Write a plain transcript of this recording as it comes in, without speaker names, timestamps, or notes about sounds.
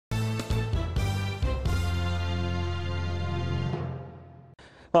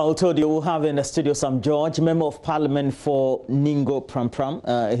Well, I told you we'll have in the studio Sam George, Member of Parliament for Ningo Pram.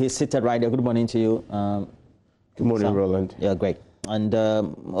 He's seated right there. Good morning to you. Good morning, Sam. Roland. Yeah, great. And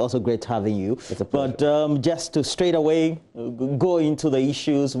also great having you. It's a pleasure. But just to straight away go into the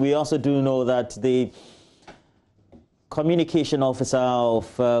issues, we also do know that the communication officer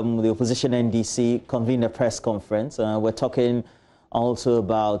of the opposition NDC convened a press conference. We're talking also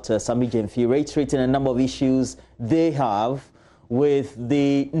about Sammy Gyamfi reiterating a number of issues they have with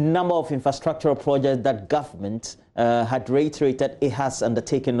the number of infrastructural projects that government had reiterated it has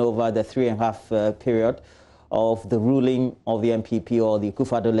undertaken over the 3.5 period of the ruling of the MPP or the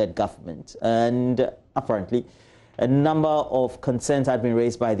Akufo-Addo-led government. And apparently, a number of concerns had been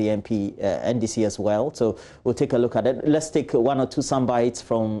raised by the NDC as well. So we'll take a look at it. Let's take one or two soundbites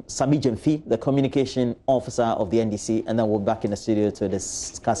from Sammy Gyamfi, the communication officer of the NDC, and then we'll be back in the studio to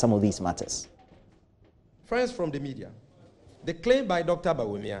discuss some of these matters. Friends from the media, the claim by Dr.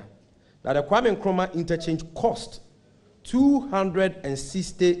 Bawumia that the Kwame Nkrumah interchange cost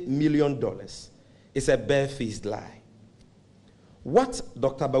 $260 million is a barefaced lie. What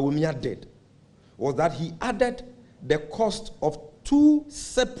Dr. Bawumia did was that he added the cost of two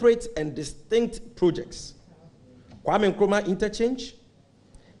separate and distinct projects, Kwame Nkrumah interchange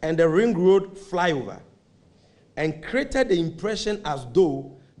and the Ring Road flyover, and created the impression as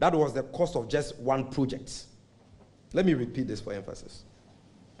though that was the cost of just one project. Let me repeat this for emphasis.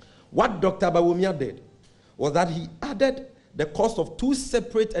 What Dr. Bawumia did was that he added the cost of two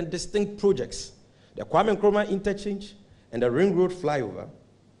separate and distinct projects, the Kwame Nkrumah interchange and the Ring Road flyover,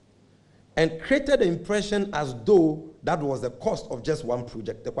 and created the impression as though that was the cost of just one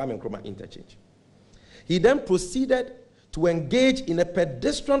project, the Kwame Nkrumah interchange. He then proceeded to engage in a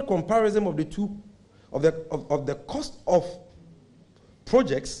pedestrian comparison of the two of the cost of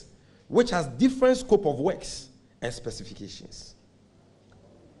projects which has different scope of works and specifications.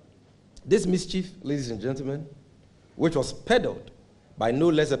 This mischief, ladies and gentlemen, which was peddled by no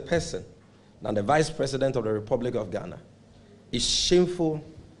less a person than the Vice President of the Republic of Ghana, is shameful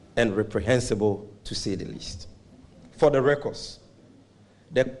and reprehensible, to say the least. For the records,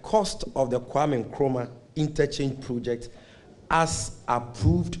 the cost of the Kwame Nkrumah interchange project as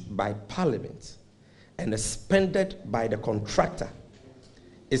approved by Parliament and expended by the contractor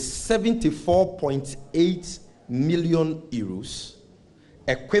is 74.8 million euros,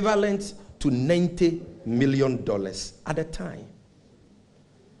 equivalent to $90 million at the time.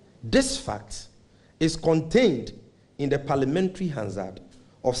 This fact is contained in the Parliamentary Hansard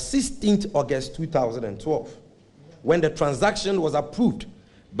of 16th August 2012, when the transaction was approved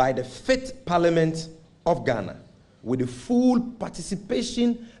by the 5th Parliament of Ghana with the full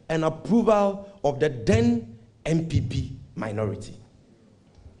participation and approval of the then MPP minority.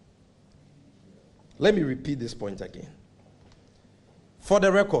 Let me repeat this point again. For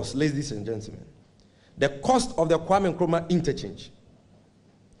the records, ladies and gentlemen, the cost of the Kwame Nkrumah interchange,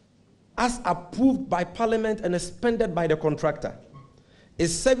 as approved by Parliament and expended by the contractor,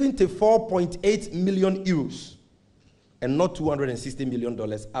 is 74.8 million euros and not $260 million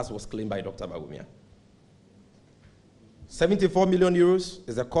as was claimed by Dr. Bawumia. 74 million euros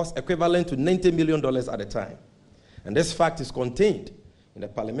is the cost equivalent to $90 million at the time. And this fact is contained in the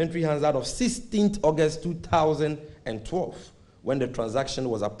Parliamentary Hansard of 16th August 2012, when the transaction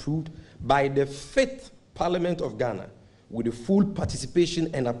was approved by the 5th Parliament of Ghana with the full participation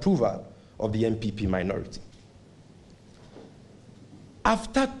and approval of the MPP minority.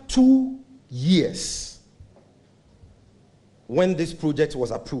 After 2 years, when this project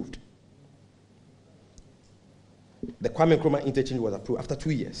was approved, the Kwame Nkrumah interchange was approved after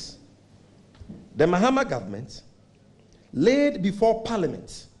 2 years, the Mahama government laid before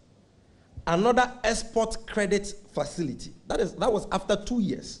Parliament another export credit facility. That was after 2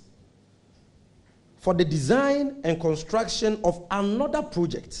 years, for the design and construction of another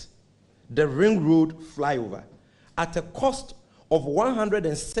project, the Ring Road flyover, at a cost of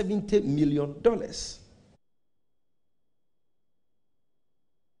 $170 million.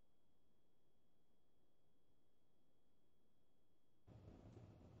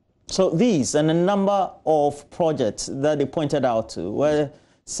 So these and a number of projects that they pointed out to were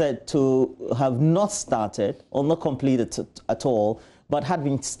said to have not started or not completed at all, but had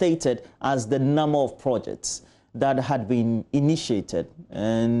been stated as the number of projects that had been initiated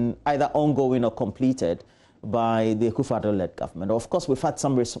and either ongoing or completed by the Akufo-Addo-led government. Of course, we've had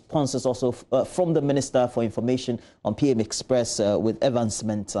some responses also from the Minister for Information on PM Express with Evans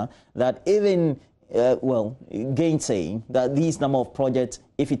Mensah that even gainsaying that these number of projects,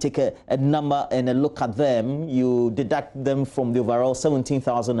 if you take a number and a look at them, you deduct them from the overall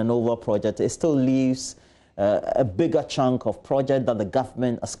 17,000 and over project, it still leaves a bigger chunk of project that the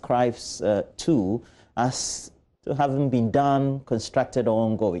government ascribes to as to having been done, constructed, or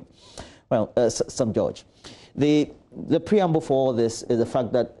ongoing. Well, Sam George, the preamble for all this is the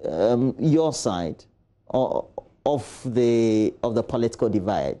fact that your side of the political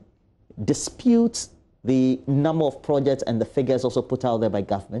divide disputes the number of projects and the figures also put out there by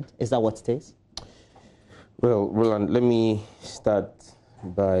government. Is that what it is? Well, Roland, let me start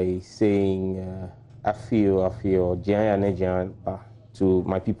by saying I feel to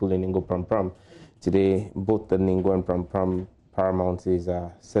my people in Ningo Pram Pram. Today, both the Ningo and Pram Pram paramounties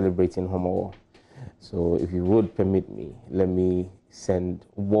are celebrating Homo. So if you would permit me, let me send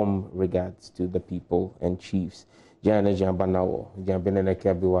warm regards to the people and chiefs. Jana Jambanawo, Jambenene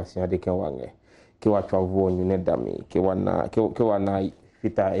Kabiwasi, Adekanwange, Kiwa Travu, Yunedami, Kiwana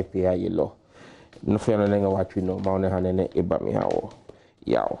Fita EPA Yellow. No fear no what we know, Maune Hanene Ebamiao.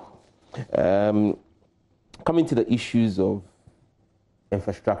 Yao. Coming to the issues of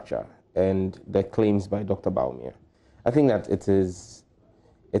infrastructure and the claims by Dr. Bawumia, I think that it is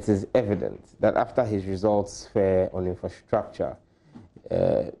evident that after his results fair on infrastructure,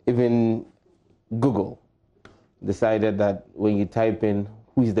 even Google decided that when you type in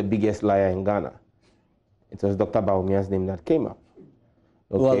who is the biggest liar in Ghana, it was Dr. Bawumia's name that came up.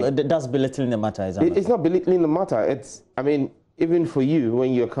 Okay. Well, that's belittling the matter, isn't it? It's not belittling the matter. It's, I mean, even for you,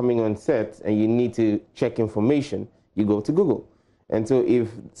 when you're coming on set and you need to check information, you go to Google. And so if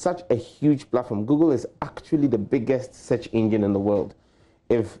such a huge platform, Google is actually the biggest search engine in the world.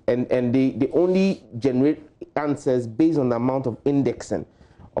 And they only generate answers based on the amount of indexing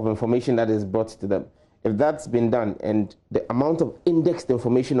of information that is brought to them. If that's been done and the amount of indexed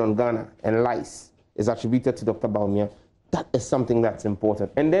information on Ghana and lice is attributed to Dr. Bawumia, that is something that's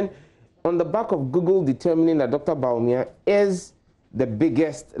important. And then on the back of Google determining that Dr. Bawumia is the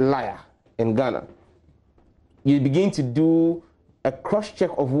biggest liar in Ghana, you begin to do a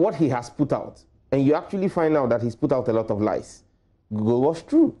cross-check of what he has put out. And you actually find out that he's put out a lot of lies. Google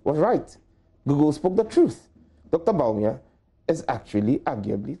was right. Google spoke the truth. Dr. Bawumia is actually,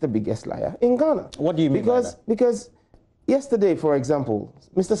 arguably, the biggest liar in Ghana. What do you mean by that? Because yesterday, for example,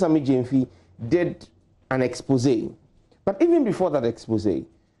 Mr. Sami Jemfi did an expose. But even before that expose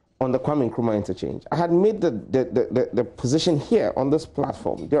on the Kwame Nkrumah interchange, I had made the position here on this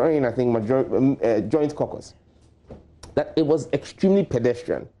platform during, I think, joint caucus, that it was extremely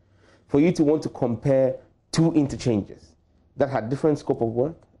pedestrian for you to want to compare two interchanges that had different scope of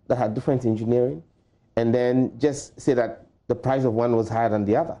work, that had different engineering, and then just say that the price of one was higher than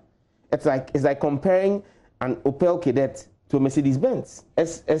the other. It's like comparing an Opel Kadett to a Mercedes-Benz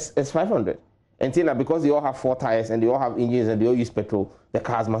S500. And saying that because they all have 4 tires and they all have engines and they all use petrol, the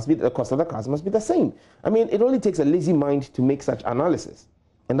cost of the cars must be the same. I mean, it only takes a lazy mind to make such analysis.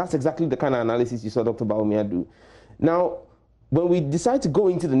 And that's exactly the kind of analysis you saw Dr. Bawumia do. Now, when we decide to go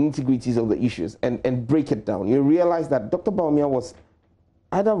into the nitty-gritties of the issues and break it down, you realize that Dr. Bawumia was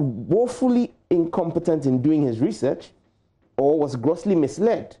either woefully incompetent in doing his research or was grossly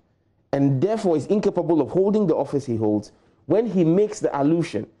misled and therefore is incapable of holding the office he holds when he makes the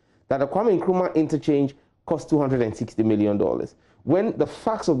allusion that the Kwame Nkrumah interchange cost $260 million, when the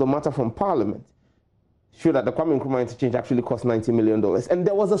facts of the matter from Parliament show that the Kwame Nkrumah interchange actually cost $90 million. And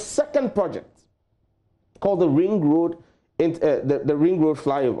there was a second project called the Ring Road, the Ring Road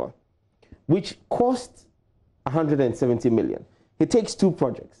flyover, which cost $170 million. He takes 2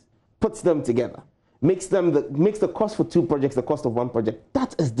 projects, puts them together, makes the cost for 2 projects the cost of 1 project.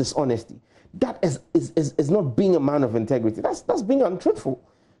 That is dishonesty. That is not being a man of integrity. That's being untruthful.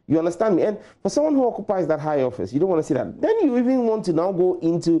 You understand me? And for someone who occupies that high office, you don't want to see that. Then you even want to now go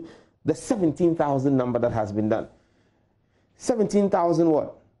into the 17,000 number that has been done. 17,000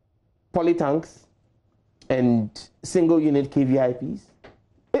 what? Polytanks and single unit KVIPs.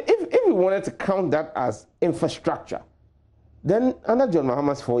 If we wanted to count that as infrastructure, then under John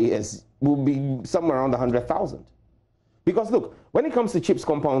Mahama's 4 years will be somewhere around 100,000. Because look, when it comes to chips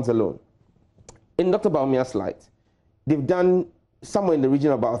compounds alone, in Dr. Bawumia's slides, they've done somewhere in the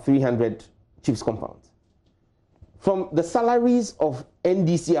region of about 300 chiefs compounds. From the salaries of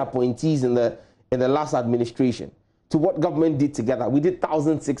NDC appointees in the last administration to what government did together, we did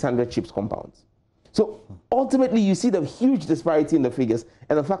 1,600 chiefs compounds. So ultimately, you see the huge disparity in the figures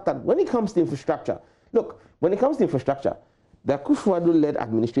and the fact that when it comes to infrastructure, look, when it comes to infrastructure, the Akufo-Addo-led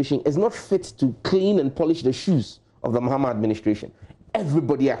administration is not fit to clean and polish the shoes of the Mahama administration.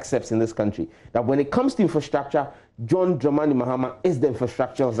 Everybody accepts in this country that when it comes to infrastructure, John Dramani Mahama is the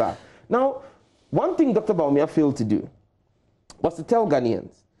infrastructure czar. Now, one thing Dr. Bawumia failed to do was to tell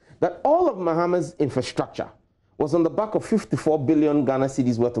Ghanaians that all of Mahama's infrastructure was on the back of 54 billion Ghana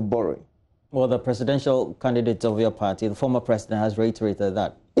cedis worth of borrowing. Well, the presidential candidate of your party, the former president, has reiterated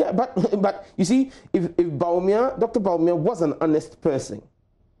that. Yeah, but you see, if Dr. Bawumia was an honest person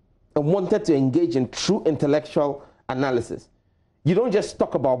and wanted to engage in true intellectual analysis, you don't just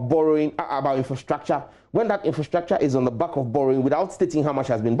talk about borrowing, about infrastructure, when that infrastructure is on the back of borrowing without stating how much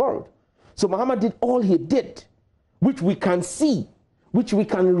has been borrowed. So Mahama did all he did, which we can see, which we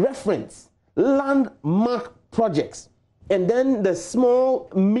can reference, landmark projects, and then the small,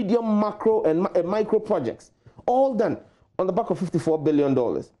 medium, macro, and micro projects, all done on the back of $54 billion,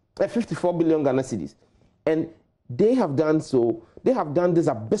 54 billion Ghana cedis. And they have done this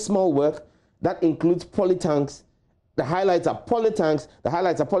abysmal work that includes polytanks. The highlights are polytanks,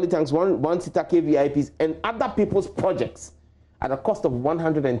 one-seater KVIPs, and other people's projects at a cost of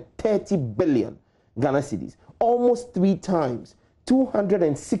 130 billion Ghana cedis, almost 3 times,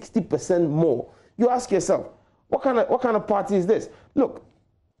 260% more. You ask yourself, what kind of party is this? Look,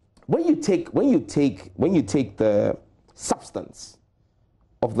 when you take the substance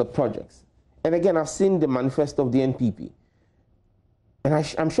of the projects, and again, I've seen the manifesto of the NPP,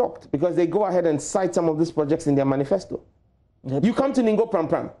 and I'm shocked because they go ahead and cite some of these projects in their manifesto. Yep. You come to Ningo Pram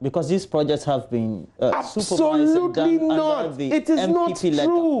Pram. Because these projects have been absolutely not. It is not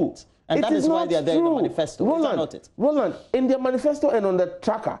true. And that is why they are there in the manifesto. Roland, in their manifesto and on the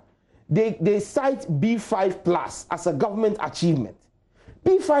tracker, they cite B5 Plus as a government achievement.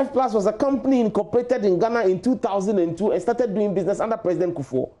 B5 Plus was a company incorporated in Ghana in 2002 and started doing business under President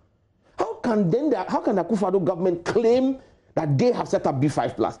Kufuor. How can the Akufo-Addo government claim that they have set up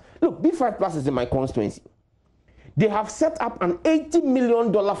B5 Plus? Look, B5 Plus is in my constituency. They have set up an $80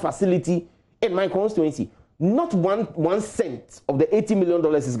 million facility in my constituency. Not one cent of the $80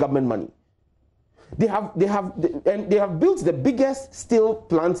 million is government money. They have built the biggest steel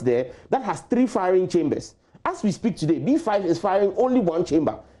plant there that has 3 firing chambers. As we speak today, B5 is firing only 1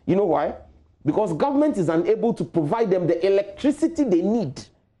 chamber. You know why? Because government is unable to provide them the electricity they need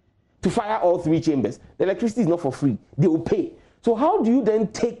to fire all 3 chambers. The electricity is not for free. They will pay. So how do you then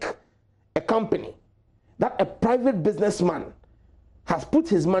take a company that a private businessman has put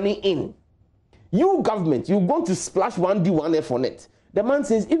his money in? You government, you're going to splash 1D1F on it. The man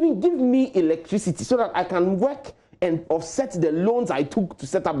says, even give me electricity so that I can work and offset the loans I took to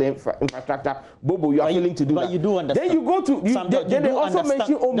set up the infrastructure. Bobo, you are willing to do that. But you do understand. Then you go to, then they also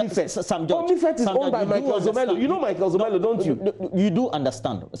mention Omnifet. Omnifet is owned by Michael Zomelo. You know Michael Zomelo, don't you? You do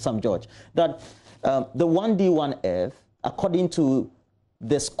understand, Sam George, that the 1D1F, according to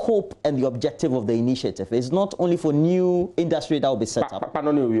the scope and the objective of the initiative, is not only for new industry that will be set up. I'm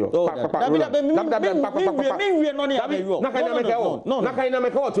telling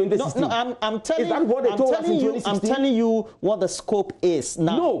you what the scope is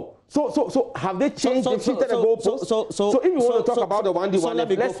now. No. So have they changed? They shifted the goalpost. So if you want to talk about the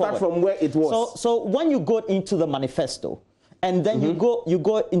 1D1F, let's start from where it was. So when you go into the manifesto, and then you go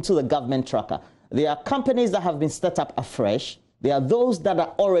into the government tracker, there are companies that have been set up afresh. There are those that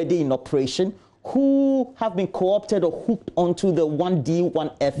are already in operation who have been co-opted or hooked onto the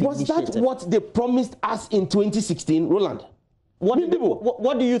 1D1F Was initiative. that what they promised us in 2016, Roland? What do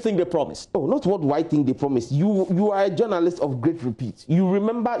you think they promised? Oh, not what do I think they promised. You are a journalist of great repute. You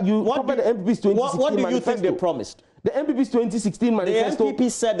remember, covered the MPP's 2016 manifesto. What do you think they promised? The MPP's 2016 manifesto. The MPP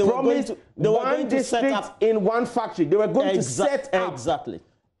said they were going to set up in one factory. They were going to set up. Exactly.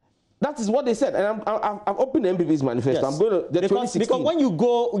 That is what they said, and I've opened the MPP's manifesto. Yes. I'm going to the 2016. Because when you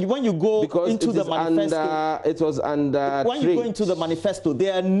go into the manifesto, it was under. When you go into the manifesto,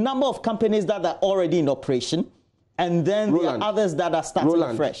 there are a number of companies that are already in operation, and then there are others that are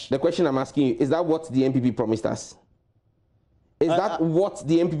starting fresh. The question I'm asking you is that what the MPP promised us? Is that what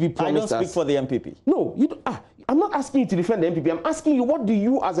the MPP promised us? I don't speak for the MPP. No, you don't, I'm not asking you to defend the MPP. I'm asking you, what do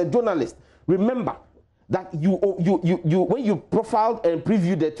you, as a journalist, remember? That when you profiled and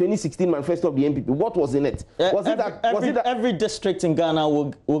previewed the 2016 manifesto of the MPP, what was in it? Every district in Ghana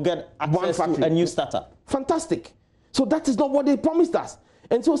will get access to a new startup. Fantastic. So that is not what they promised us.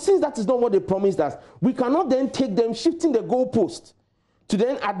 And so since that is not what they promised us, we cannot then take them shifting the goalpost to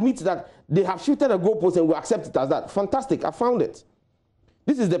then admit that they have shifted the goalpost and we accept it as that. Fantastic. I found it.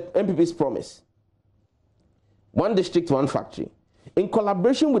 This is the MPP's promise. 1 district, 1 factory. In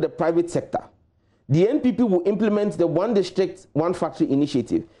collaboration with the private sector, the NPP will implement the 1 district, 1 factory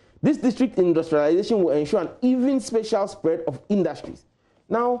initiative. This district industrialization will ensure an even spatial spread of industries.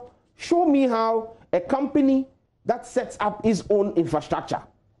 Now, show me how a company that sets up its own infrastructure,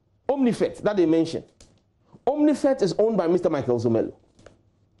 Omnifet, that they mentioned. Omnifet is owned by Mr. Michael Zomelo.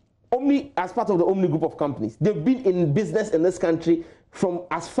 As part of the Omni group of companies. They've been in business in this country from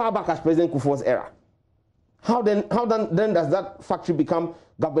as far back as President Kufuor's era. How then does that factory become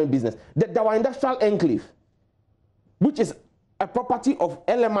government business? Our industrial enclave, which is a property of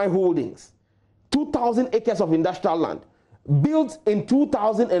LMI Holdings, 2,000 acres of industrial land, built in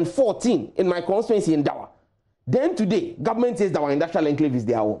 2014 in my constituency in Dawa. Then today, government says our industrial enclave is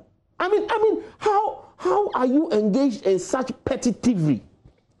their own. I mean, how are you engaged in such petty thievery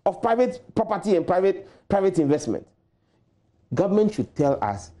of private property and private investment? Government should tell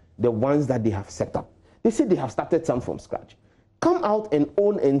us the ones that they have set up. They say they have started some from scratch. Come out and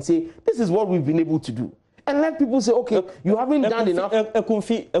own and say, this is what we've been able to do. And let people say, okay, you haven't done enough. So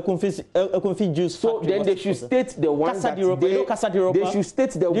then they should state the ones that they should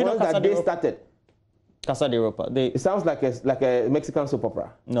state the ones that they started. Casa de Europa. It sounds like a Mexican soap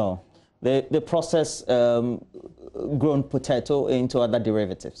opera. No. They process grown potato into other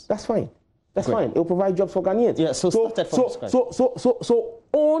derivatives. That's fine. That's fine. It will provide jobs for Ghanaians. Yeah, so started from scratch. So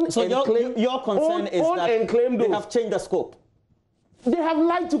own and claim. Your concern is that and claim they have changed the scope. They have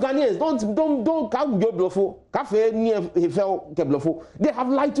lied to Ghanaians. They have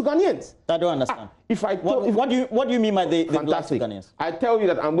lied to Ghanaians. I don't understand. What do you mean by they lied to Ghanaians? I tell you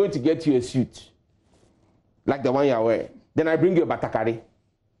that I'm going to get you a suit like the one you are wearing. Then I bring you a batakari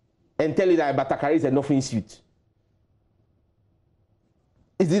and tell you that a batakari is a nothing suit.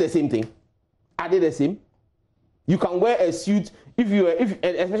 Is it the same thing? Are they the same? You can wear a suit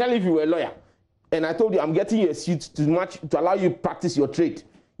especially if you were a lawyer. And I told you I'm getting you a suit to allow you to practice your trade.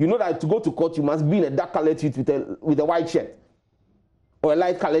 You know that to go to court you must be in a dark colored suit with a white shirt or a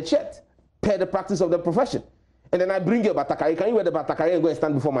light colored shirt per the practice of the profession. And then I bring you a batakari. Can you wear the batakari and go and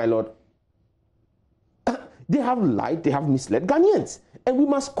stand before my Lord? They have lied, they have misled Ghanaians. And we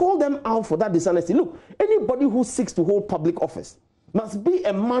must call them out for that dishonesty. Look, anybody who seeks to hold public office must be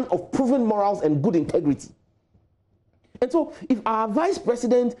a man of proven morals and good integrity. And so, if our vice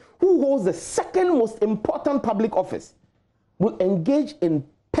president, who holds the second most important public office, will engage in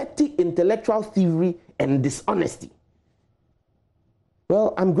petty intellectual thievery and dishonesty,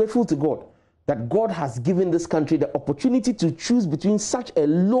 well, I'm grateful to God that God has given this country the opportunity to choose between such a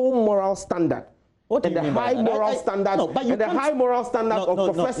low moral standard and the high moral standard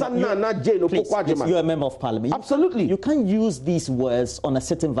of Professor Nana Jane Opoku-Agyeman. You're a member of parliament. Absolutely. You can't use these words on a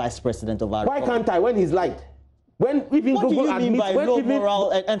sitting vice president of our Why can't I when he's lied? When even what do you mean by low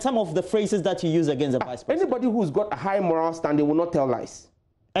moral and some of the phrases that you use against the vice president? Anybody who's got a high moral standing will not tell lies.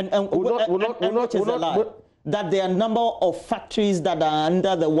 And what is a lie? That there are a number of factories that are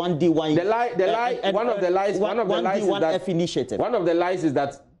under the 1D1. One of the lies is that initiative. One of the lies is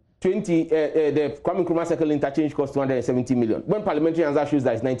that the Kwame Nkrumah Circle interchange costs 270 million. When parliamentary answer shows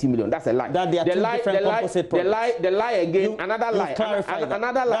that it's 90 million, that's a lie. That there are different composite projects. The lie again, another lie.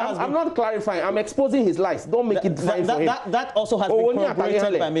 Another lie. I'm not clarifying. I'm exposing his lies. Don't make it fine for him. That also has been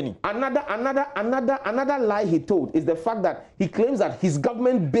corroborated by many. Another lie he told is the fact that he claims that his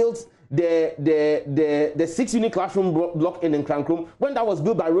government built the 6-unit classroom block in Nkrankrum when that was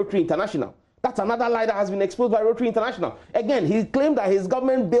built by Rotary International. That's another lie that has been exposed by Rotary International. Again, he claimed that his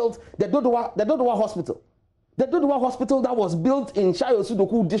government built the Dodowa Hospital. The Dodowa Hospital that was built in Shayo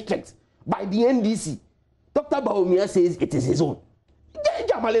Sudoku district by the NDC. Dr. Bawumia says it is his own.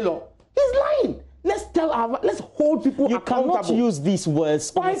 He's lying. Let's hold people accountable. You cannot use these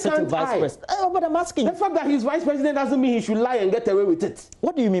words on a certain vice president. Oh, but I'm asking. The fact that he's vice president doesn't mean he should lie and get away with it.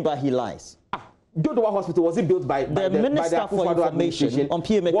 What do you mean by he lies? Dodowa Hospital, was it built by the Minister for Information on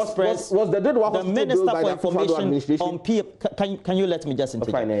PM Express? Was the Dodowa Hospital built by the Akufo-Addo administration? On PM, can you let me just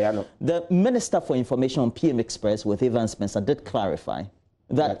interject? Fine, the Minister for Information on PM Express with Evans Spencer did clarify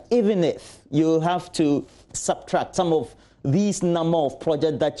that even if you have to subtract some of these number of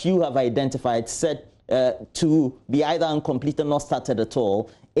projects that you have identified said to be either incomplete or not started at all,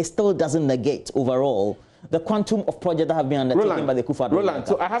 it still doesn't negate overall the quantum of projects that have been undertaken by the Akufo-Addo. Roland,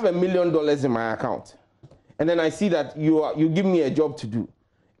 so I have $1 million in my account, and then I see that you give me a job to do,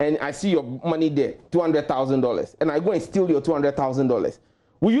 and I see your money there, $200,000, and I go and steal your $200,000.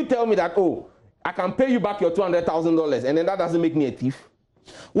 Will you tell me that, oh, I can pay you back your $200,000, and then that doesn't make me a thief?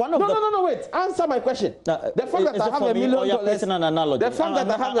 No, wait. Answer my question. The fact that I have $1 million, the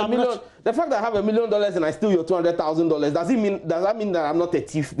fact that I have $1 million and I steal your $200,000, does that mean that I'm not a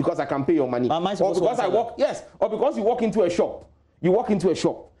thief because I can pay your money? Or because because you walk into a shop,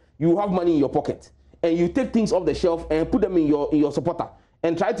 you have money in your pocket, and you take things off the shelf and put them in your supporter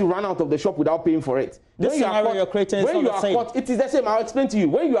and try to run out of the shop without paying for it. This scenario you're creating is not the same. It is the same. I'll explain to you.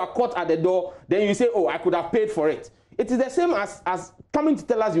 When you are caught at the door, then you say, oh, I could have paid for it. It is the same as coming to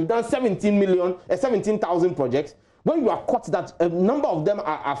tell us you've done 17,000 projects, When you are caught that a number of them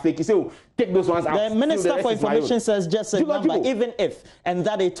are fake, you say, oh, take those ones out. The Minister for Information says just a number, even if, and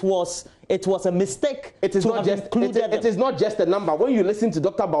that it was a mistake. It is not just it is not just a number. When you listen to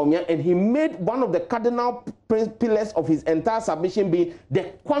Dr. Bawumia, and he made one of the cardinal pillars of his entire submission being the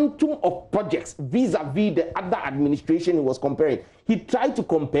quantum of projects vis-a-vis the other administration he was comparing. He tried to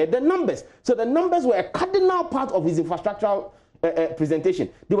compare the numbers. So the numbers were a cardinal part of his infrastructural presentation.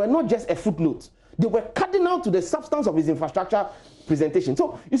 They were not just a footnote. They were cardinal to the substance of his infrastructure presentation.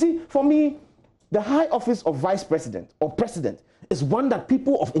 So, you see, for me, the high office of vice president or president is one that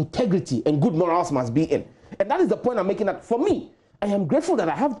people of integrity and good morals must be in. And that is the point I'm making. That for me, I am grateful that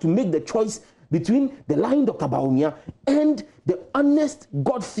I have to make the choice between the lying Dr. Bawumia and the honest,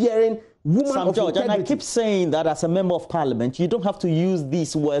 God-fearing woman of integrity. And I keep saying that as a member of parliament, you don't have to use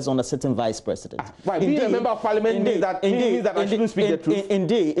these words on a certain vice president. Right, being a member of parliament means that I shouldn't speak the truth.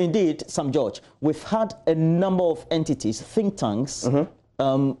 Indeed, Sam George, we've had a number of entities, think tanks,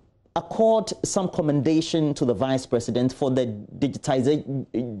 accord some commendation to the vice president for the digitization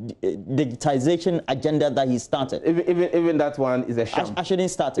agenda that he started. Even that one is a sham. I shouldn't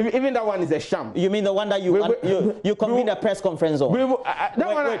start it. Even that one is a sham. You mean the one that you convened a press conference on?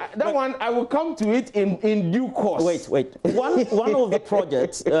 That one, I will come to it in due course. Wait. One of the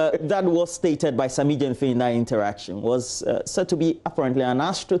projects that was stated by Sami Gyamfi in that interaction was said to be apparently an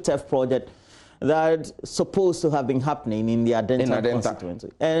AstroTurf project that's supposed to have been happening in the Adenta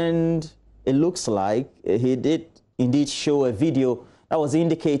constituency. And it looks like he did indeed show a video that was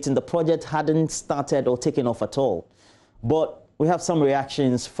indicating the project hadn't started or taken off at all. But we have some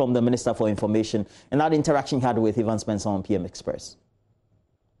reactions from the Minister for Information and that interaction he had with Ivan Spencer on PM Express.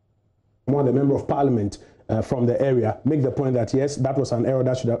 One, the Member of Parliament from the area make the point that, yes, that was an error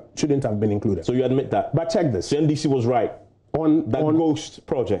that shouldn't have been included. So you admit that? But check this. So NDC was right? On ghost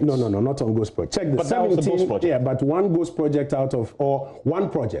project? No, not on ghost project. Check this. But that was a ghost project. Yeah, but one ghost project one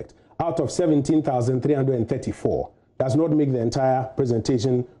project out of 17,334 does not make the entire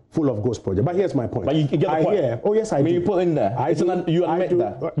presentation full of ghost project. But here's my point. But you get the point. Oh, yes, I do. You put in there. You admit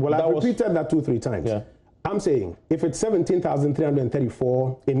that. Well, I've repeated that 2-3 times. Yeah. I'm saying if it's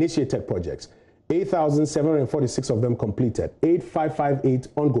 17,334 initiated projects, 8,746 of them completed, 8,558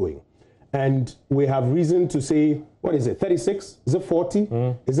 ongoing, and we have reason to say, what is it, 36? Is it 40?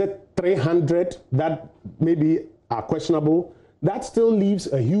 Is it 300 that maybe are questionable? That still leaves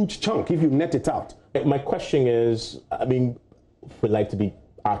a huge chunk if you net it out. My question is, I mean, we'd like to be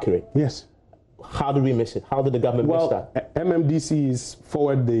accurate. Yes. How did we miss it? How did the government miss that? MMDC's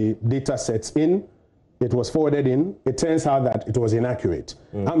forward the data sets in. It was forwarded in. It turns out that it was inaccurate.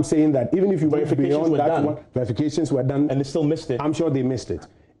 I'm saying that even if you went beyond that one, verifications were done. And they still missed it. I'm sure they missed it.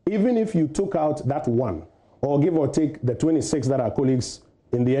 Even if you took out that one, or give or take the 26 that our colleagues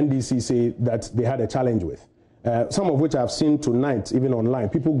in the NDC say that they had a challenge with, some of which I've seen tonight, even online,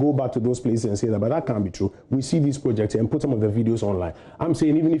 people go back to those places and say that, but that can't be true. We see these projects and put some of the videos online. I'm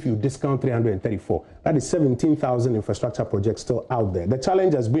saying even if you discount 334, that is 17,000 infrastructure projects still out there. The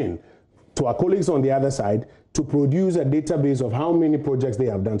challenge has been to our colleagues on the other side to produce a database of how many projects they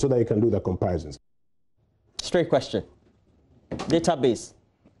have done so that you can do the comparisons. Straight question. Database.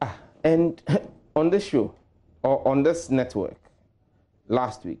 And on this show, or on this network,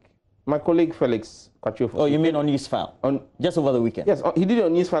 last week, my colleague Felix Kwachofo. Oh, you mean on Newsfile? Just over the weekend? Yes, he did it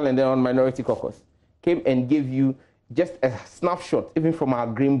on Newsfile and then on Minority Caucus. Came and gave you just a snapshot, even from our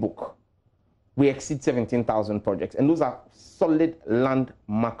Green Book. We exceed 17,000 projects, and those are solid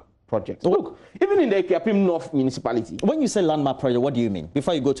landmark projects. Look, even in the Ekuapim North municipality. When you say landmark project, what do you mean?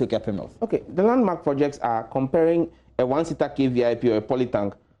 Before you go to Ekuapim North. Okay, the landmark projects are comparing a one-seater KVIP or a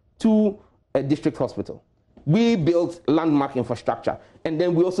polytank to a district hospital. We built landmark infrastructure, and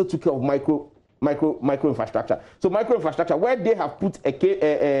then we also took care of micro infrastructure. So micro infrastructure, where they have put a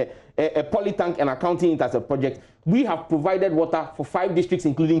polytank and accounting it as a project, we have provided water for 5 districts,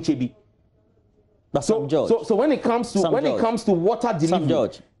 including Chebi. So when it comes to water delivery,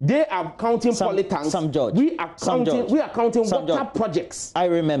 they are counting polytanks. We are counting water projects. I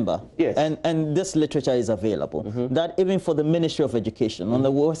remember. Yes. And this literature is available. That even for the Ministry of Education, on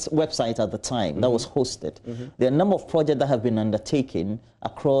the website at the time that was hosted, there are a number of projects that have been undertaken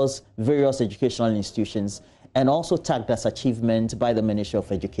across various educational institutions and also tagged as achievement by the Ministry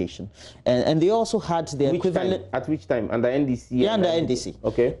of Education. And they also had the equivalent... At which time? Under NDC? Yeah, under NDC.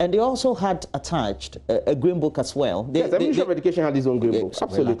 Okay. And they also had attached a Green Book as well. Yes, the Ministry of Education had its own Green Book.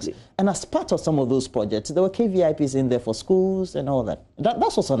 Absolutely. Relax. And as part of some of those projects, there were KVIPs in there for schools and all that.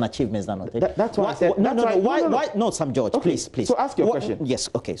 That's also an achievement, is that not it? That's why I said... No, Sam George, okay. please. So ask your question. Yes,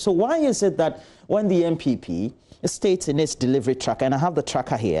 okay. So why is it that when the MPP states in its delivery tracker, and I have the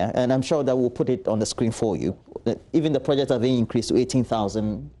tracker here, and I'm sure that we'll put it on the screen for you, even the projects are being increased to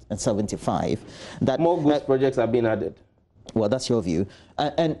 18,075. That more goods projects are being added. Well, that's your view.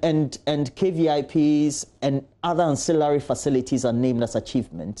 And KVIPs and other ancillary facilities are named as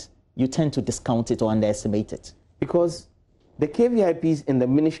achievement. You tend to discount it or underestimate it. Because the KVIPs in the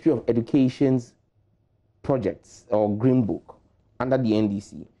Ministry of Education's projects or Green Book under the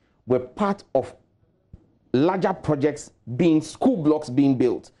NDC were part of larger projects school blocks being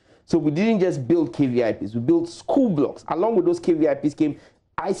built. So we didn't just build KVIPs, we built school blocks. Along with those KVIPs came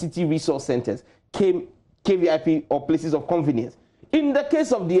ICT resource centers, came KVIP or places of convenience. In the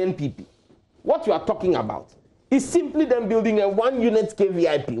case of the NPP, what you are talking about is simply them building a 1-unit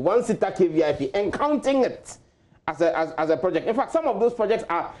KVIP, 1-seater KVIP, and counting it as a project. In fact, some of those projects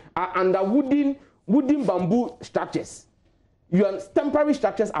are under wooden bamboo structures. Temporary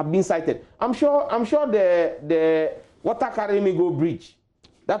structures are being cited. I'm sure the Water Karemigo Bridge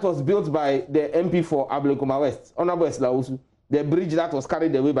that was built by the MP for Ablekuma West, Honorable Eslausu, the bridge that was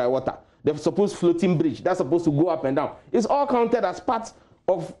carried away by water, the supposed floating bridge that's supposed to go up and down, it's all counted as part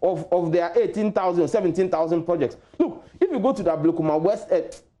of their 18,000 or 17,000 projects. Look, if you go to the Ablekuma West,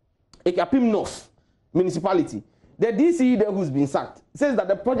 Ekapim North municipality, the DCE there who's been sacked says that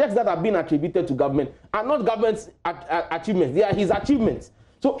the projects that have been attributed to government are not government's achievements, they are his achievements.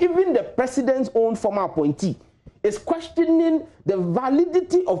 So even the president's own former appointee is questioning the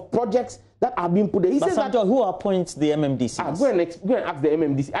validity of projects that are being put there. He says that, who appoints the MMDCs? Go and ask the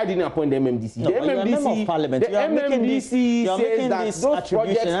MMDC. I didn't appoint the MMDC. No, the MMDC, of Parliament. The MMDC says that those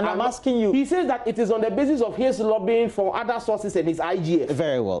projects and I'm asking you. He says that it is on the basis of his lobbying for other sources and his IGF.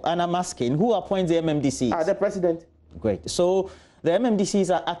 Very well. And I'm asking, who appoints the MMDCs? The president. Great. So the MMDCs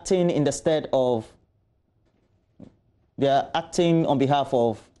are acting in the stead of, they are acting on behalf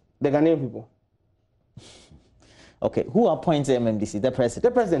of? The Ghanaian people. Okay, who appoints the MMDC? The president?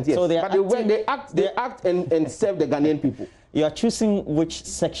 The president, yes. So they act and serve the Ghanaian people. You are choosing which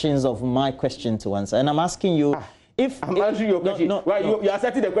sections of my question to answer. And I'm asking you, I'm answering your question. You are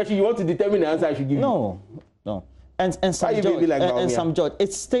asserting the question, you want to determine the answer I should give you. No. And Sam George,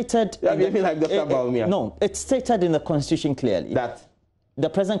 it's stated... it's stated in the Constitution clearly. That the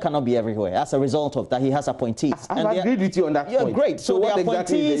president cannot be everywhere as a result of that he has appointees. I've agreed with you on that point. Yeah, great. So the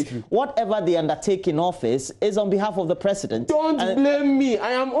appointees, exactly whatever they undertake in office is on behalf of the president. Don't blame me.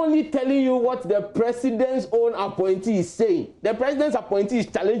 I am only telling you what the president's own appointee is saying. The president's appointee is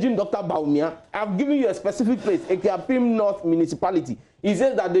challenging Dr. Bawumia. I've given you a specific place, Ekiapim North Municipality. He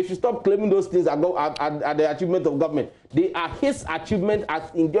says that they should stop claiming those things are the achievement of government. They are his achievement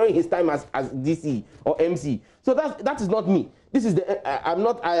during his time as DC or MC. So that is not me. This is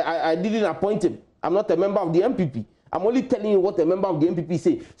I didn't appoint him. I'm not a member of the MPP. I'm only telling you what a member of the MPP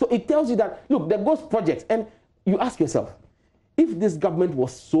say. So it tells you that, look, there goes projects. And you ask yourself, if this government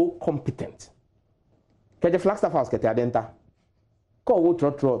was so competent, can the Flagstaff House get adenta? Call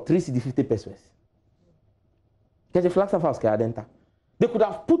 350 pesos. Can the Flagstaff House get adenta? They could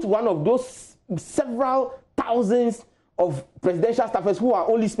have put one of those several thousands of presidential staffers who are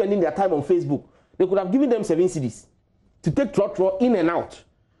only spending their time on Facebook. They could have given them 7 cedis to take Trotro in and out,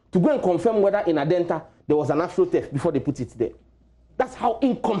 to go and confirm whether in Adenta there was an Afro theft before they put it there. That's how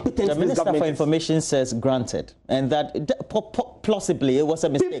incompetent the this government is. Minister for Information says granted, and that plausibly it was a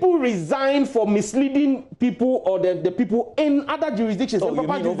mistake. People resign for misleading people or the people in other jurisdictions. Oh, you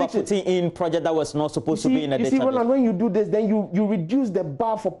mean over putting in project that was not supposed to be in a database? You see, Roland, when you do this, then you reduce the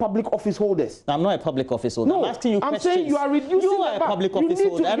bar for public office holders. I'm not a public office holder. No, I'm asking you questions. I'm saying you are reducing the bar. You are a public office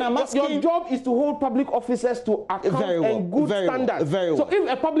holder, and I'm asking... Your job is to hold public officers to account and good standards. So if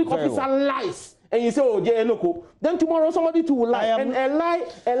a public officer lies, and you say, oh, JNOCO, then tomorrow somebody too will lie. And a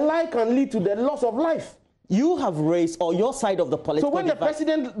lie can lead to the loss of life. You have raised, or your side of the political divide. So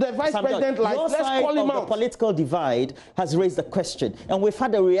when the vice president lies, let's call him out. The political divide has raised the question. And we've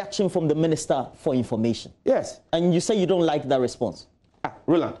had a reaction from the Minister for Information. Yes. And you say you don't like that response.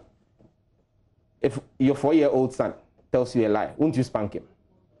 Roland, if your 4-year-old son tells you a lie, won't you spank him?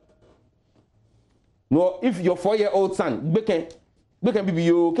 No, if your 4-year-old son, so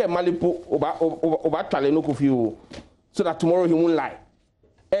that tomorrow he won't lie.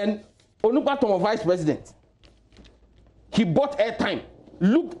 And Onukpatom, vice president, he bought airtime,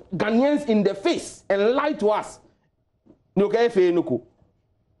 looked Ghanaians in the face and lied to us. I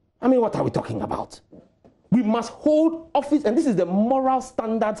mean, what are we talking about? We must hold office, and this is the moral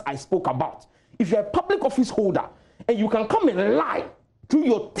standards I spoke about. If you're a public office holder and you can come and lie through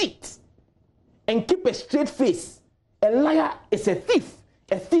your teeth and keep a straight face, a liar is a thief.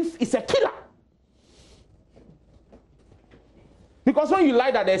 A thief is a killer. Because when you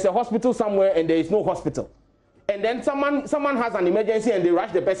lie that there's a hospital somewhere and there is no hospital, and then someone has an emergency and they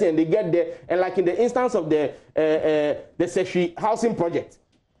rush the person and they get there, and like in the instance of the Seshi housing project,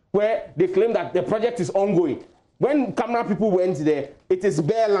 where they claim that the project is ongoing. When camera people went there, it is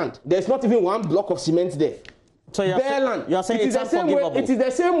bare land. There's not even one block of cement there. So you're saying it's unforgivable. It is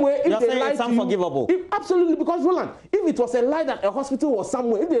the same way. You're saying it's unforgivable. Absolutely, because Roland, if it was a lie that a hospital was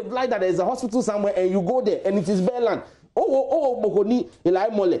somewhere, if they lie that there's a hospital somewhere and you go there and it is bare land, Bokoni Eli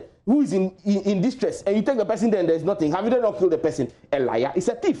Mole, who is in distress, and you take the person there and there's nothing, have you then not killed the person? A liar is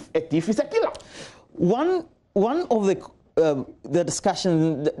a thief. A thief is a killer. One of the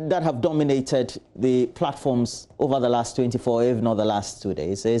discussions that have dominated the platforms over the last 24, if not the last 2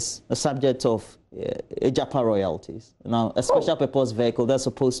 days, is the subject of Ejapa royalties. Now, a special purpose vehicle that's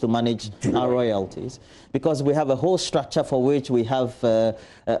supposed to manage our royalties, because we have a whole structure for which we have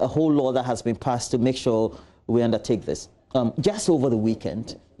a whole law that has been passed to make sure we undertake this. Just over the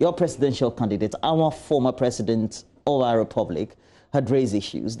weekend, your presidential candidate, our former president of our republic, had raised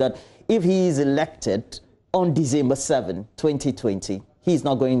issues that if he is elected on December 7, 2020, he's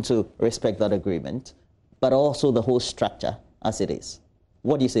not going to respect that agreement, but also the whole structure as it is.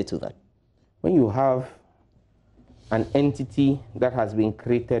 What do you say to that? When you have an entity that has been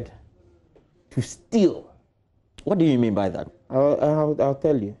created to steal. What do you mean by that? I'll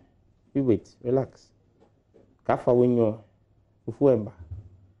tell you. You wait, relax.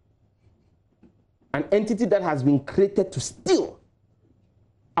 An entity that has been created to steal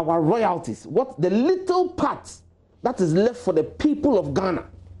our royalties, what the little part that is left for the people of Ghana.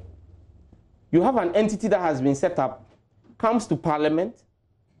 You have an entity that has been set up, comes to parliament,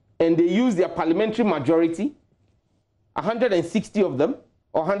 and they use their parliamentary majority, 160 of them,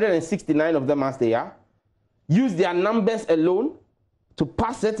 or 169 of them as they are, use their numbers alone to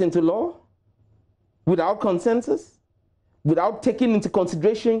pass it into law without consensus, without taking into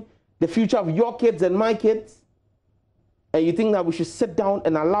consideration the future of your kids and my kids. And you think that we should sit down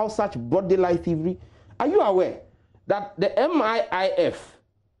and allow such broad daylight thievery? Are you aware that the MIIF,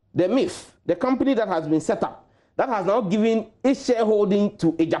 the MIF, the company that has been set up, that has now given its shareholding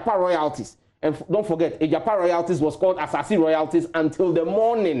to Ejapa Royalties? And don't forget, Ejapa Royalties was called Asasi Royalties until the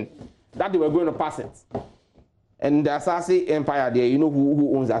morning that they were going to pass it. And the Asasi Empire there, you know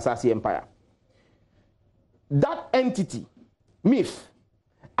who owns the Asasi Empire? That entity, MIF,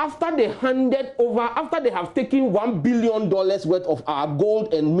 after they have taken $1 billion worth of our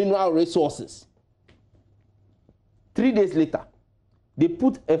gold and mineral resources, 3 days later, they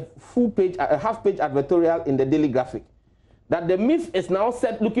put a half-page advertorial in the Daily Graphic that the MIF is now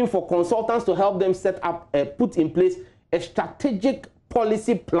looking for consultants to help them put in place a strategic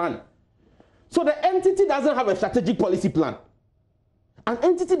policy plan. So the entity doesn't have a strategic policy plan. An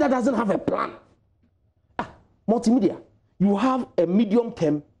entity that doesn't have a plan. Multimedia, you have a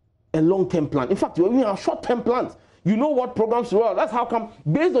medium-term, a long-term plan. In fact, you even have short-term plans. You know what programs to roll. That's how come,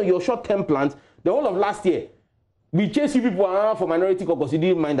 based on your short-term plans, the whole of last year, we chased you people around for minority caucus. You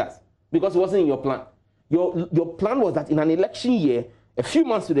didn't mind us because it wasn't in your plan. Your plan was that in an election year, a few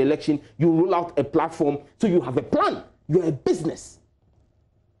months to the election, you roll out a platform. So you have a plan. You're a business.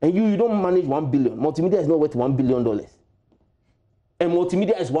 And you don't manage 1 billion. Multimedia is not worth $1 billion. And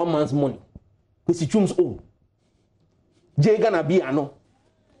multimedia is one man's money. Because it's own. Ghana be ano.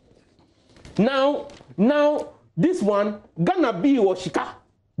 Now this one Ghana be was shika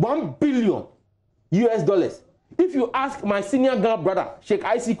 $1 billion US. If you ask my senior Ghana brother Sheikh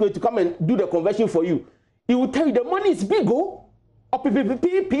Isikwe to come and do the conversion for you, he will tell you the money is big.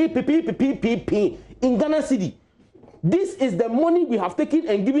 In Ghana City. This is the money we have taken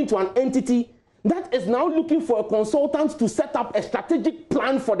and given to an entity that is now looking for a consultant to set up a strategic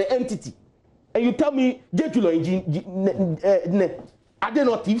plan for the entity. And you tell me, are they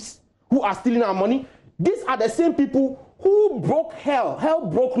not thieves who are stealing our money? These are the same people who broke hell. Hell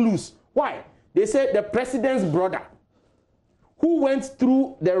broke loose. Why? They said the president's brother, who went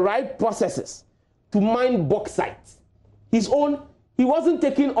through the right processes to mine bauxite. He wasn't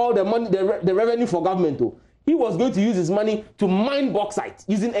taking all the money, the revenue for government, though. He was going to use his money to mine bauxite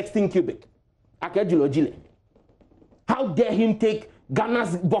using 16 cubic. How dare him take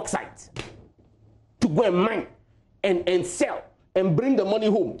Ghana's bauxite to go and mine and sell and bring the money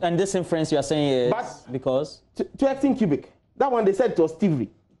home? And this inference you are saying is because? To 18 cubic. That one they said it was thievery.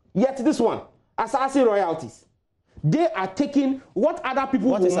 Yet this one, Asasi royalties. They are taking what other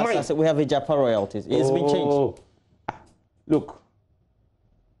people will mine. Asasi? We have a Ejapa royalties. It's been changed. Look,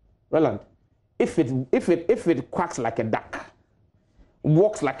 Roland, if it quacks like a duck,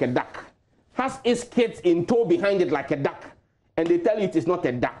 walks like a duck, has its kids in tow behind it like a duck, and they tell you it is not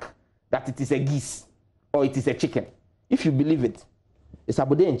a duck, that it is a geese or it is a chicken, if you believe it, it's a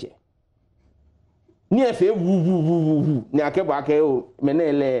bodenje. Near fe woo Niakebo Akeo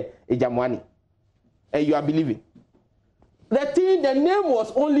Menele Ejamwani. And you are believing. The name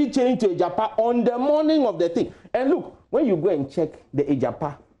was only changed to Ejapa on the morning of the thing. And look, when you go and check the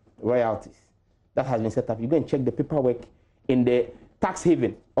Ejapa royalties that has been set up, you go and check the paperwork in the tax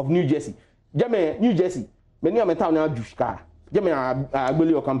haven of New Jersey. New Jersey. Many of town now Jushka.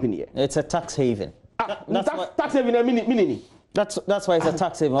 Your company. It's a tax haven. Tax haven meaning. That's why it's a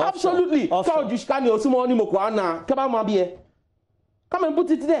tax haven. Absolutely. Come and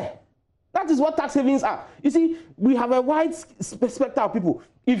put it there. That is what tax havens are. You see, we have a wide spectrum of people.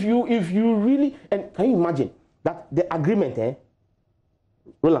 If you really, and can you imagine that the agreement,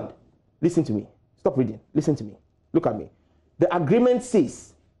 Roland, listen to me. Stop reading. Listen to me. Look at me. The agreement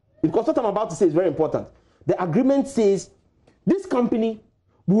says, because what I'm about to say is very important. The agreement says this company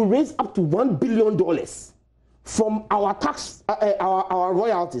will raise up to $1 billion from our tax, our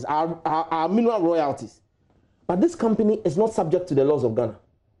royalties, our mineral royalties. But this company is not subject to the laws of Ghana.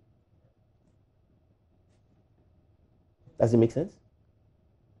 Does it make sense?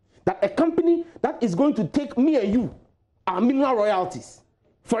 That a company that is going to take me and you, our mineral royalties,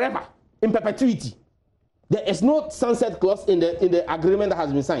 forever, in perpetuity. There is no sunset clause in the agreement that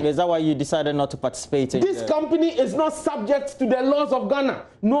has been signed. Is that why you decided not to participate in this company is not subject to the laws of Ghana.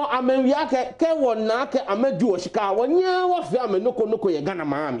 No,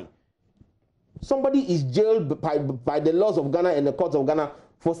 somebody is jailed by the laws of Ghana and the courts of Ghana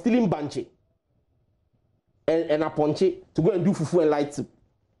for stealing banche and aponche to go and do fufu and light soup.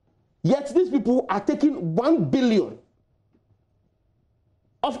 Yet these people are taking 1 billion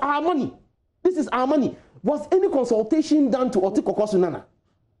of our money. This is our money. Was any consultation done to Otikoko Sunana?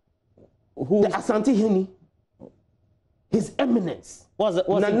 The Asante Heni? His Eminence? What's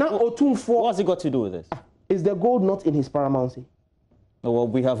it got to do with this? Is the gold not in his paramountcy? Well,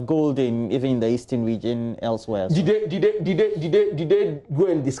 we have gold in even in the eastern region elsewhere. So. Did they go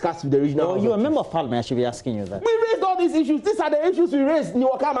and discuss with the regional? Well, you're a member of parliament. I should be asking you that. We raised all these issues. These are the issues we raised.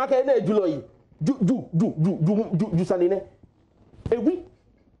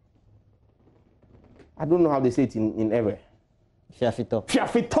 I don't know how they say it in Ewe. Fiafito.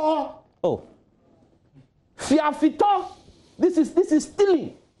 Fiafito. Oh. Fiafito. This is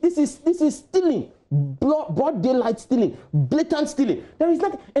stealing. This is stealing. Broad daylight stealing. Blatant stealing. There is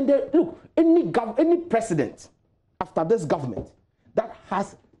nothing. And look, any president after this government that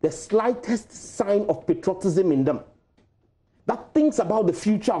has the slightest sign of patriotism in them, that thinks about the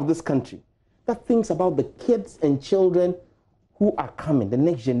future of this country, that thinks about the kids and children who are coming, the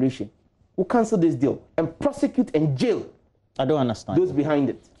next generation, will cancel this deal and prosecute and jail. I don't understand. Those behind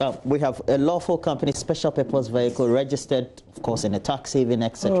it. We have a lawful company, special purpose vehicle, registered, of course, in a tax haven,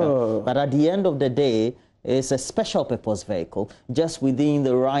 etc. But at the end of the day, it's a special purpose vehicle, just within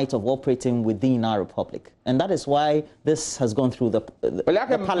the right of operating within our republic. And that is why this has gone through the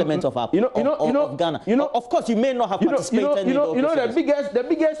parliament of Ghana. Of course, you may not have participated in the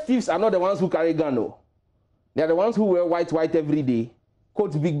biggest thieves are not the ones who carry gun, no. They are the ones who wear white every day,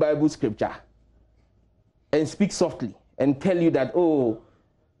 quote big Bible scripture, and speak softly, and tell you that, oh,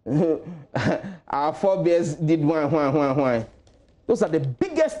 our forebears did why. Those are the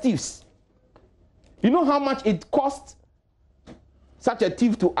biggest thieves. You know how much it costs such a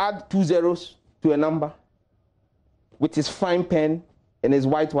thief to add 2 zeros to a number with his fine pen and his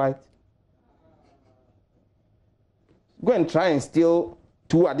white? Go and try and steal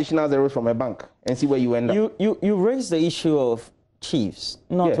 2 additional zeros from a bank and see where you end up. You raised the issue of chiefs,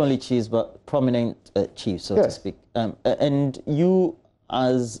 not only chiefs, but prominent chiefs, so to speak. And you,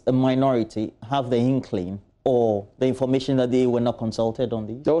 as a minority, have the inkling or the information that they were not consulted on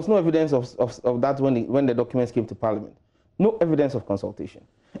these? There was no evidence of that when the documents came to Parliament. No evidence of consultation.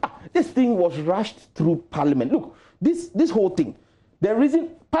 This thing was rushed through Parliament. Look, this whole thing, the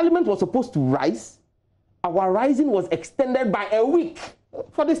reason Parliament was supposed to rise, our rising was extended by a week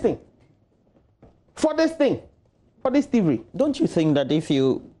for this thing. For this thievery. Don't you think that if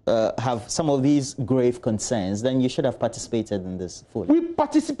you have some of these grave concerns, then you should have participated in this fully? We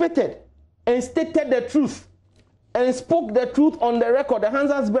participated and stated the truth and spoke the truth on the record. The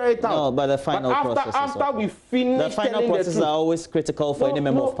Hansas bear it out. No, but the final process. After we finished, the final processes are always critical for any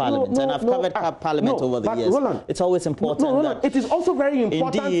member of Parliament, and I've covered Parliament over the years. Roland, it's always important. Roland, it is also very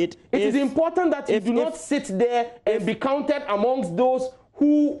important. Indeed, it is important that you do not sit there and be counted amongst those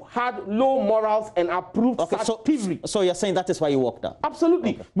who had low morals and approved such thievery. So you're saying that is why you walked out?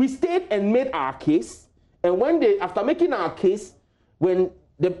 Absolutely. Okay. We stayed and made our case, and after making our case, when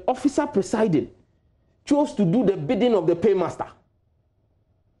the officer presiding chose to do the bidding of the paymaster,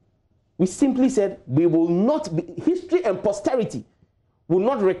 we simply said we will not be, history and posterity will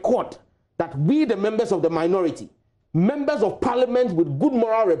not record that we, the members of the minority, members of parliament with good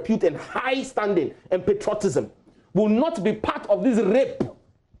moral repute and high standing and patriotism, will not be part of this rape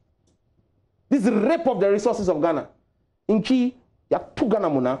of the resources of Ghana. Inchi, ya tu Ghana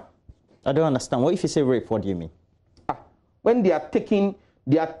muna. I don't understand. What if you say rape? What do you mean? When they are taking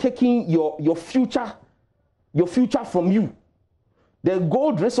your future from you. The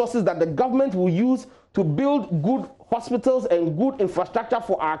gold resources that the government will use to build good hospitals and good infrastructure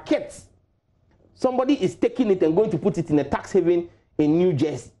for our kids. Somebody is taking it and going to put it in a tax haven in New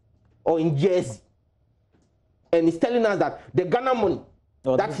Jersey or in Jersey. And he's telling us that the Ghana money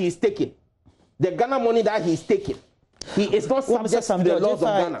that he is taking, he is not subject to the laws of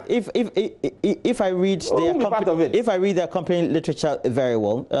Ghana. If I read their company literature very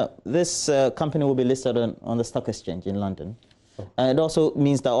well, this company will be listed on the stock exchange in London. And it also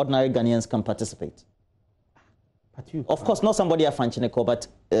means that ordinary Ghanaians can participate. Of course, not somebody at Fanchineko, but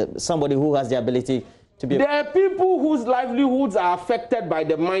somebody who has the ability to be... There are people whose livelihoods are affected by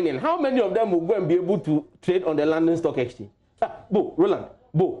the mining. How many of them will go and be able to trade on the London Stock Exchange? Roland,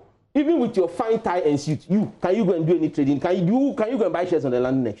 even with your fine tie and suit, can you go and do any trading? Can you go and buy shares on the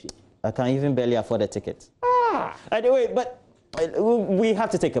London Exchange? I can even barely afford a ticket. Anyway, but we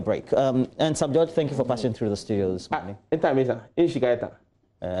have to take a break. And Sam George, thank you for passing through the studio this morning.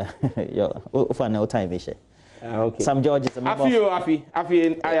 Okay. Sam George is a member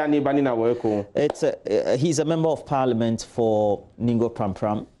he's a member of parliament for Ningo Pram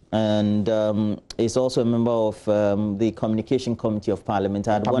Pram, and he's also a member of the communication committee of parliament.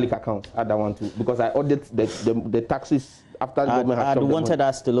 Public accounts, I don't want to, because I audit the taxes after the government has I wanted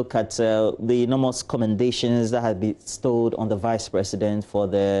us to look at the enormous commendations that have been bestowed on the vice president for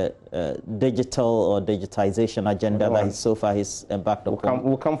the digital or digitization agenda that so far he's embarked upon.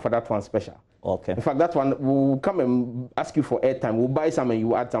 We'll come for that one special. Okay. In fact, that one, we'll come and ask you for airtime. We'll buy some and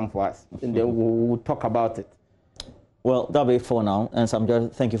you add some for us. And then we'll talk about it. Well, that'll be it for now. And Sam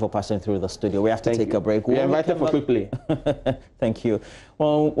George, thank you for passing through the studio. We have to take a break. We're invited for quick play. Thank you.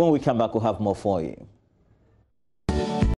 Well, when we come back, we'll have more for you.